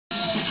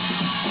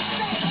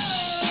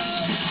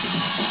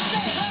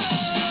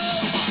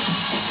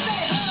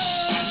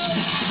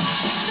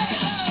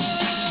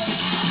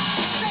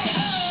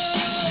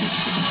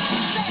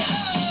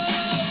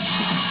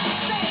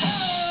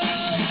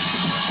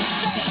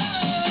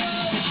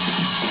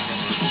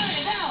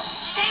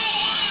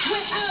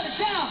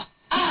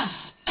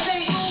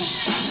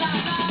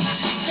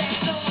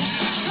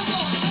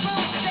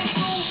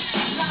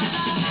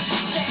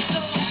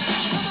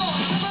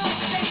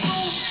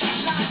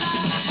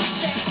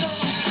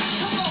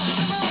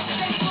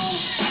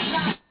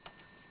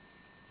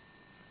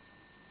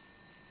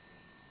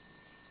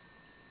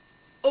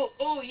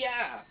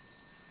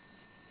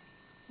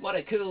What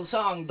a cool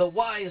song. The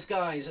Wise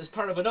Guys is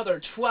part of another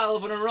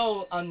 12 in a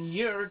row on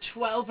your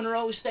 12 in a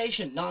row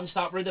station.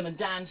 Non-stop rhythm and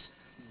dance.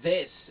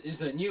 This is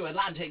the New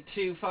Atlantic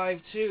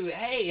 252.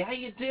 Hey, how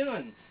you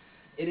doing?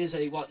 It is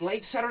a,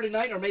 late Saturday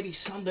night or maybe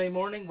Sunday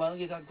morning? Well,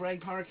 you got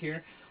Greg Parke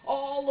here.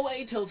 All the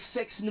way till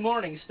 6 in the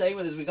morning. Stay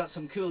with us. We got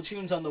some cool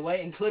tunes on the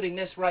way, including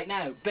this right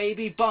now.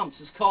 Baby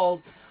Bumps is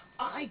called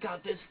I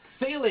Got This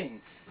Feeling.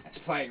 It's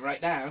playing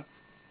right now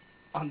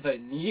on the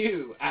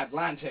New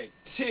Atlantic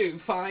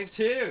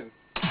 252.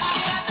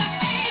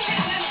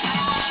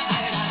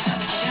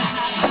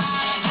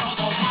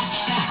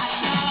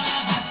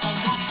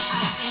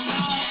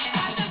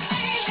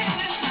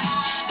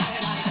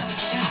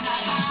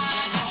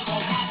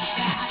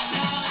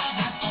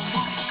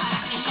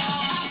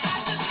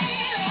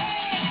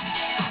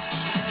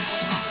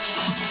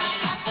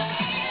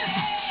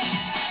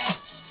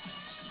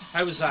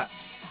 How was that?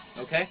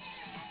 Okay?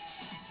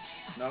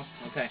 No?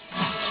 Okay.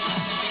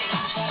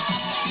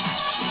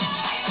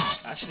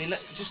 Actually,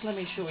 just let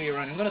me show you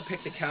around. I'm going to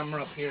pick the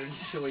camera up here and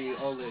show you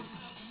all the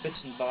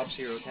bits and bobs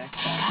here, okay?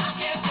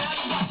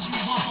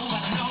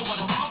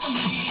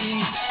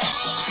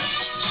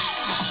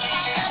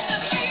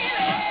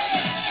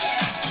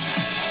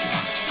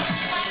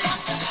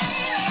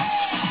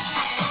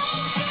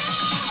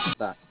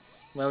 That.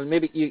 Well,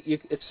 maybe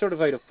it's sort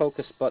of out of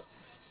focus, but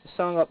the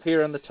song up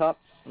here on the top,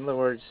 in other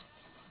words,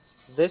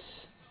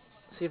 this,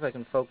 see if I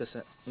can focus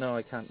it. No,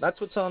 I can't. That's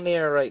what's on the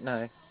air right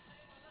now.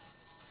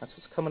 That's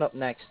what's coming up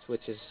next,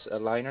 which is a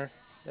liner.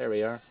 There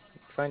we are.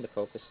 I'm trying to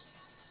focus.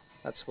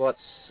 That's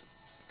what's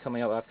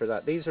coming up after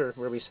that. These are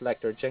where we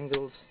select our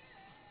jingles.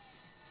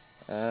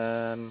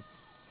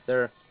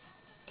 They're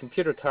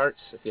computer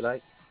carts, if you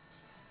like.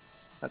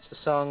 That's the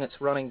song,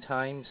 it's running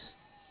times.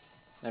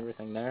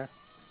 Everything there.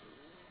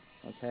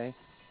 Okay.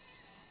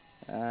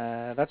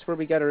 That's where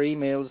we get our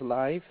emails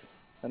live.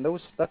 And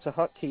that's a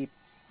hotkey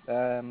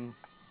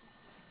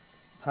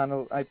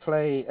panel. I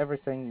play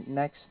everything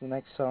the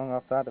next song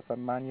off that if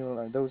I'm manual,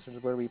 and those are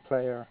where we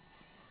play our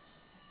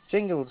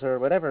jingles or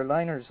whatever,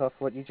 liners off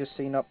what you just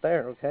seen up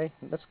there, okay?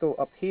 Let's go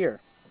up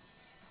here.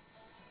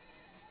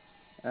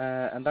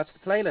 And that's the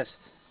playlist.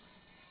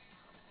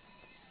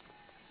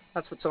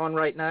 That's what's on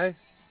right now.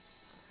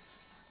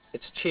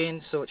 It's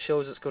changed so it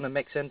shows it's going to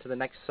mix into the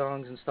next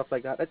songs and stuff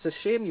like that. It's a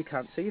shame you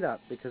can't see that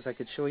because I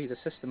could show you the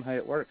system how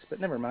it works, but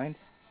never mind.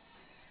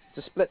 It's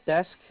a split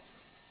desk.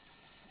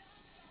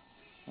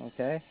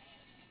 Okay.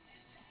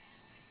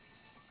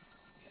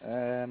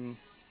 And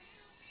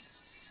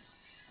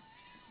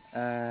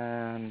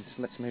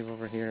let's move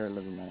over here a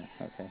little minute.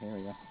 Okay, here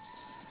we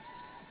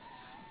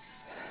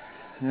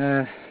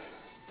go.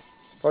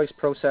 Voice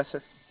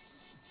processor.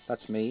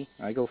 That's me.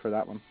 I go for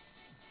that one.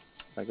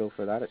 If I go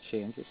for that, it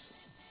changes.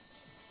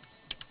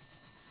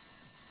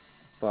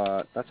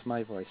 But that's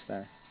my voice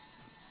there.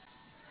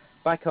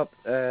 Backup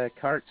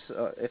carts.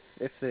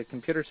 If the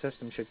computer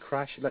system should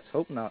crash, let's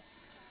hope not.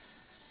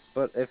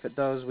 But if it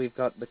does, we've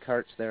got the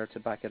carts there to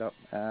back it up.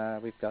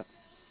 We've got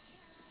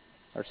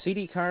our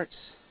CD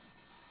carts,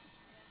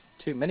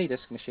 2 mini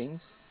disc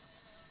machines.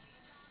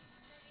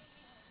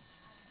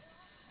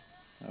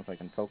 I don't know if I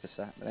can focus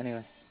that, but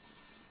anyway.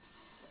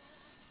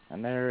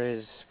 And there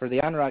is, for the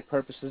Anorak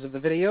purposes of the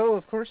video,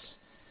 of course,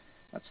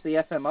 that's the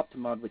FM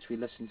Optimod which we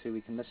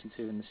can listen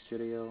to in the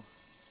studio,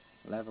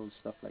 levels,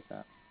 stuff like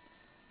that.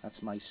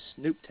 That's my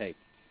Snoop tape.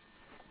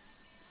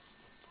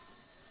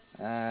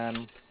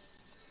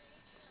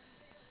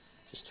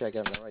 Just check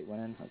out the right one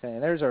in. Okay,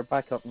 there's our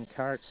backup and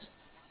carts.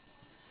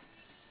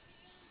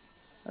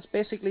 That's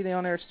basically the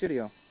on-air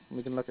studio.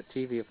 We can look at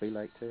TV if we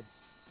like to.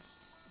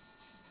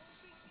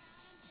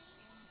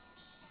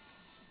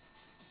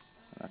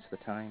 That's the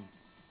time.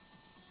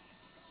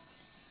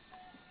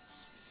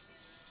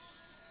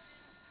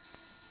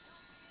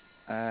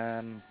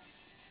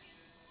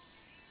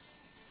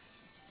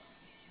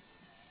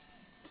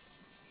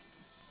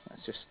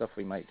 That's just stuff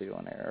we might do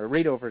on air. Our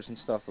readovers and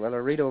stuff. Well,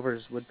 our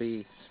readovers would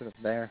be sort of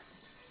there.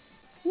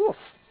 Woof!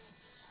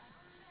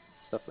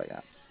 Stuff like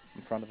that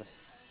in front of us.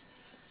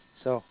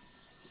 So,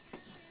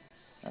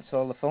 that's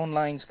all the phone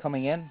lines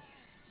coming in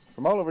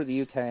from all over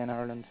the UK and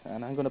Ireland.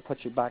 And I'm going to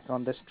put you back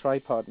on this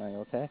tripod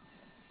now, okay?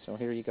 So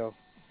here you go.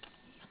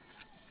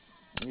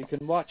 And you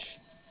can watch.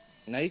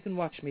 Now you can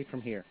watch me from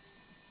here.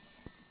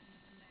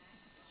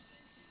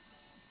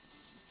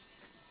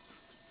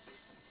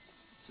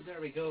 So there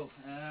we go.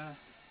 I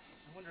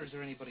wonder, is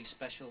there anybody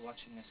special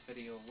watching this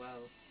video?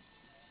 Well,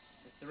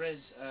 if there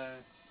is,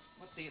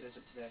 what date is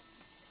it today?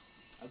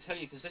 I'll tell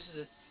you, because this is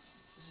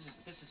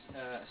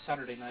a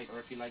Saturday night, or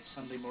if you like,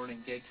 Sunday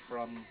morning gig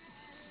from.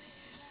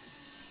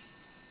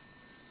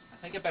 I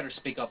think I better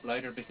speak up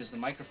louder because the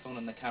microphone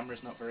and the camera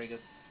is not very good.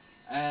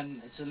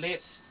 It's a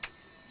late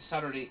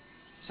Saturday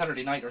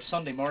night or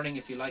Sunday morning,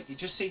 if you like. You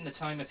just seen the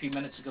time a few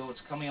minutes ago.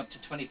 It's coming up to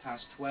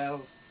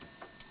 12:20.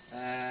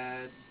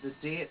 The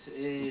date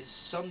is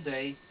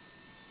Sunday,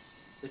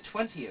 the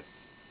 20th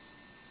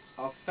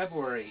of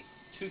February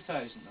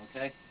 2000,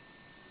 okay?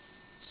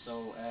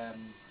 So,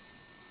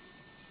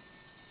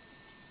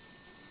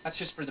 that's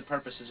just for the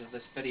purposes of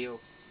this video.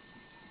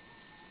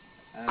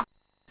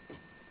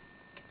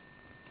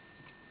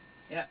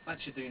 Yeah,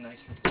 that should do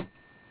nicely.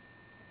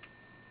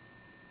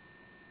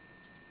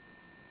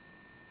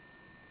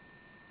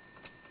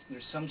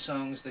 There's some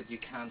songs that you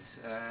can't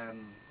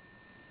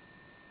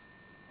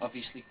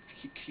obviously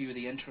cue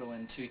the intro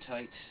in too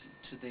tight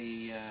to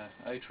the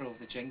outro of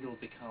the jingle,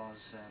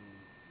 because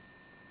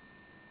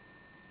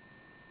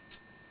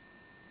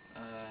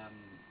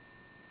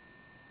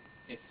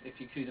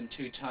if you cue them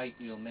too tight,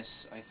 you'll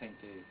miss, I think,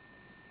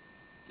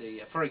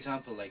 the for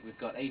example, like we've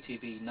got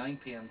ATV 9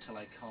 p.m. till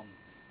I come.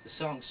 The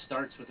song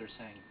starts with her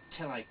saying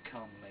 "till I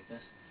come" like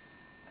this,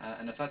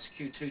 and if that's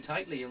cued too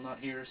tightly, you'll not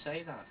hear her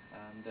say that,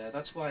 and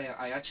that's why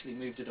I actually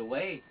moved it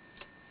away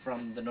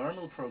from the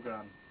normal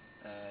program.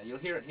 You'll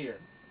hear it here.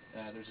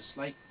 There's a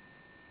slight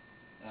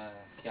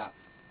gap,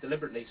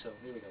 deliberately so.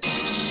 Here we go.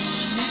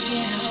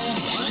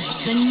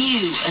 The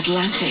new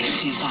Atlantic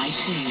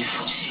 252.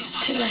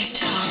 Till I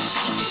come.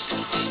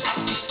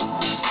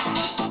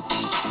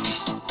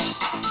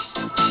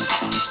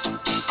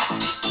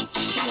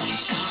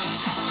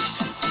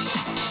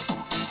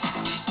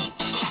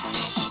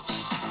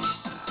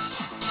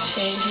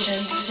 Change it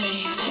and say